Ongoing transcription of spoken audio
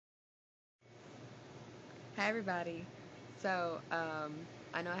Hi everybody. So,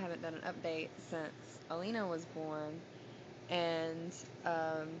 I know I haven't done an update since Alina was born, and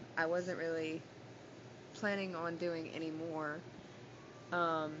I wasn't really planning on doing any more.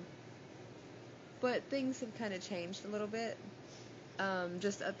 Um, but things have kind of changed a little bit.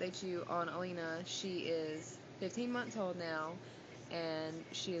 Just to update you on Alina, she is 15 months old now, and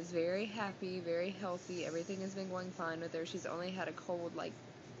she is very happy, very healthy. Everything has been going fine with her. She's only had a cold like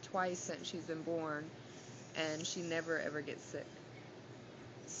twice since she's been born, and she never ever gets sick.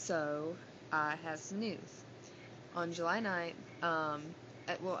 So, I have some news. On July 9th,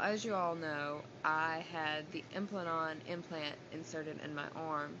 well, as you all know, I had the Implanon implant inserted in my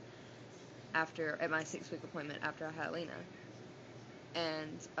arm at my 6-week appointment after I had Lena.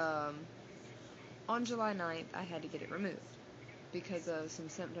 And on July 9th, I had to get it removed because of some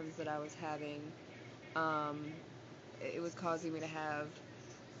symptoms that I was having. Um, it was causing me to have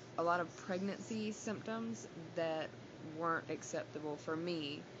a lot of pregnancy symptoms that weren't acceptable for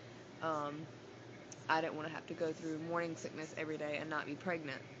me. I didn't want to have to go through morning sickness every day and not be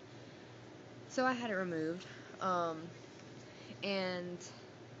pregnant. So I had it removed. And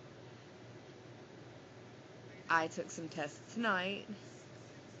I took some tests tonight,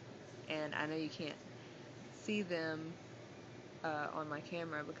 and I know you can't see them on my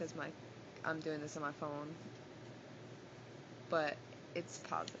camera because I'm doing this on my phone, but it's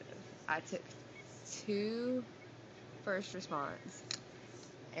positive. I took 2 first response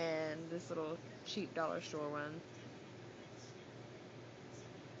and this little cheap dollar store one.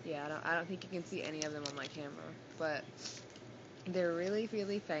 Yeah, I don't think you can see any of them on my camera, but they're really,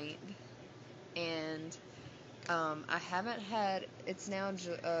 really faint, and I haven't had, it's now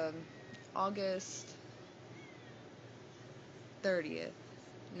August 30th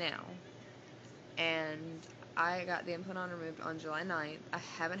now, and I got the implant removed on July 9th. I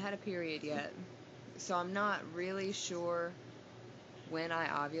haven't had a period yet, so I'm not really sure when I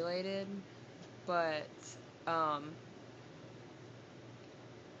ovulated, but I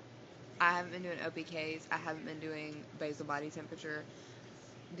haven't been doing OPKs. I haven't been doing basal body temperature.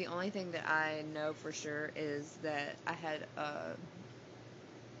 The only thing that I know for sure is that I had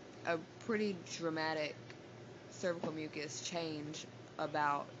a pretty dramatic cervical mucus change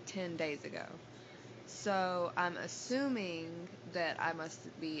about 10 days ago. So I'm assuming that I must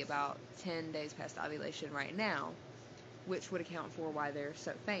be about 10 days past ovulation right now, which would account for why they're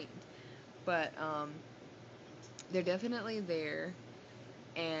so faint. But they're definitely there,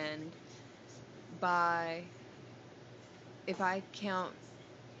 and if I count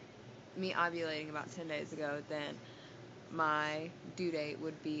me ovulating about 10 days ago, then my due date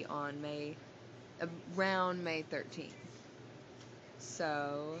would be on around May 13th.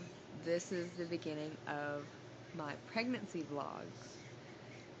 So this is the beginning of my pregnancy vlogs,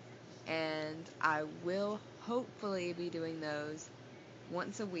 and I will hopefully be doing those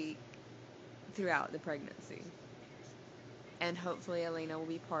once a week throughout the pregnancy, and hopefully Alina will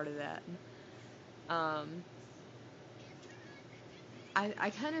be part of that. I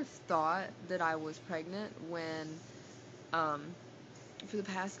kind of thought that I was pregnant when for the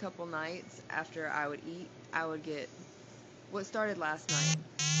past couple nights after I would eat, I would get what started last night,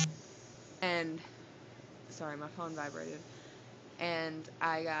 and sorry, my phone vibrated, and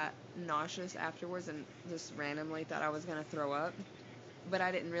I got nauseous afterwards and just randomly thought I was going to throw up, but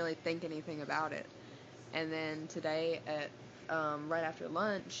I didn't really think anything about it. And then today at right after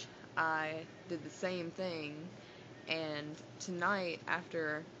lunch, I did the same thing, and tonight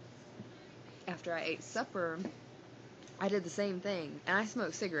after I ate supper, I did the same thing, and I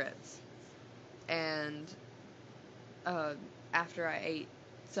smoked cigarettes. And after I ate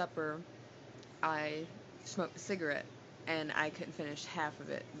supper, I smoked a cigarette, and I couldn't finish half of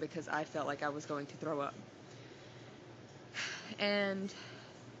it because I felt like I was going to throw up. And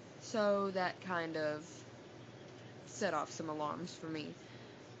so that kind of set off some alarms for me.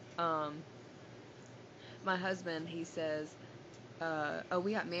 My husband, he says,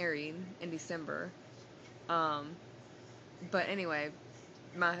 we got married in December. But anyway,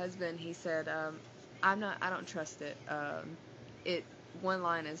 my husband, he said, I don't trust it. One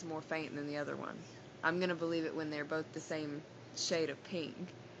line is more faint than the other one. I'm going to believe it when they're both the same shade of pink.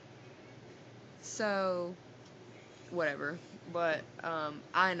 So, whatever. But,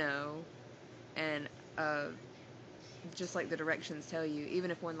 I know, and, just like the directions tell you, even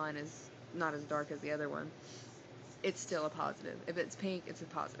if one line is not as dark as the other one, it's still a positive. If it's pink, it's a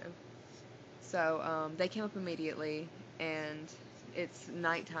positive. So, they came up immediately, and it's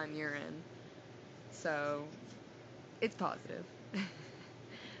nighttime urine, so it's positive.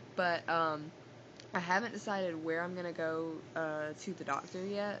 But I haven't decided where I'm gonna go to the doctor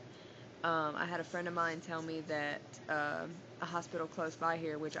yet, I had a friend of mine tell me that a hospital close by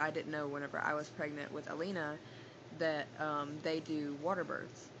here, which I didn't know whenever I was pregnant with Alina, that they do water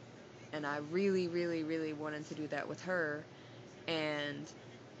births. And I really, really, really wanted to do that with her. And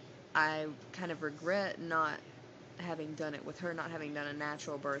I kind of regret not having done it with her, not having done a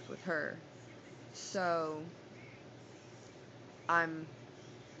natural birth with her. So I'm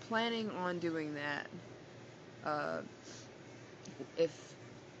planning on doing that uh, if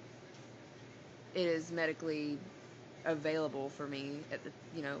it is medically available for me at the,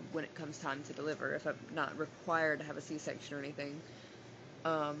 when it comes time to deliver, if I'm not required to have a C-section or anything.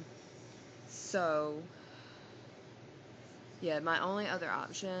 Um, so yeah, my only other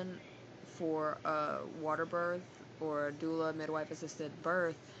option for a water birth or a doula midwife assisted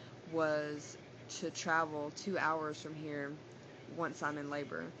birth was to travel 2 hours from here once I'm in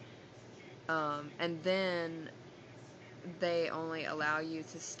labor. And then they only allow you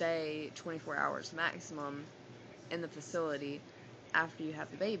to stay 24 hours maximum in the facility after you have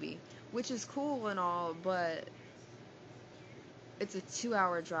the baby, which is cool and all, but it's a 2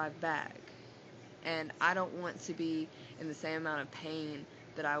 hour drive back. And I don't want to be in the same amount of pain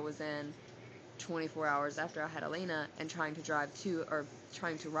that I was in 24 hours after I had Alina and trying to ride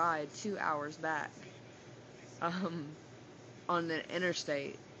 2 hours back on the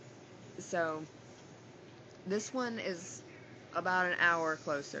interstate. So this one is about an hour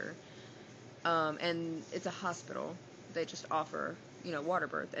closer, and it's a hospital. They just offer, water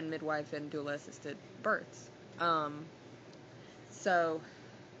birth and midwife and doula assisted births. So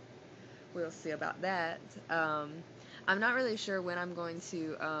we'll see about that. I'm not really sure when I'm going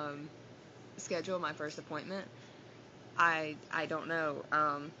to schedule my first appointment. I don't know,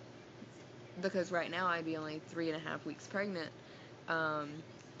 because right now I'd be only 3.5 weeks pregnant.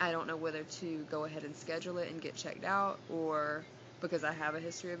 I don't know whether to go ahead and schedule it and get checked out, or because I have a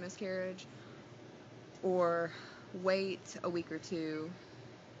history of miscarriage, or wait a week or two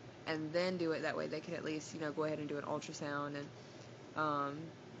and then do it. That way they can at least, go ahead and do an ultrasound and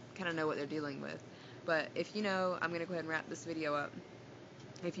kind of know what they're dealing with. But if you know, I'm going to go ahead and wrap this video up.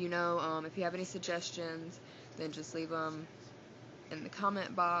 If you know, if you have any suggestions, then just leave them in the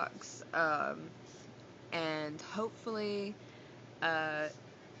comment box, and hopefully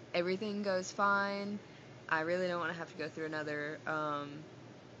everything goes fine. I really don't want to have to go through another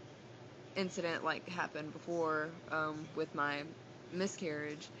incident like happened before with my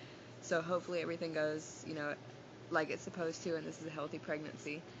miscarriage. So hopefully everything goes, like it's supposed to, and this is a healthy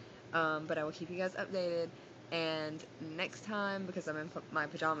pregnancy. But I will keep you guys updated. And next time, because I'm in my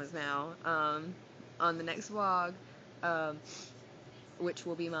pajamas now, on the next vlog, which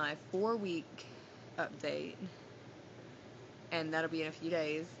will be my 4-week update, and that'll be in a few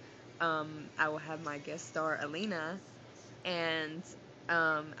days, I will have my guest star Alina, and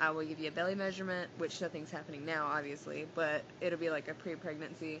I will give you a belly measurement, which nothing's happening now, obviously, but it'll be like a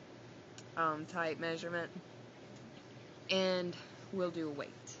pre-pregnancy type measurement, and we'll do a weight.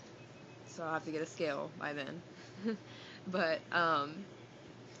 So I'll have to get a scale by then. But I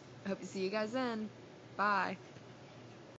hope to see you guys then. Bye.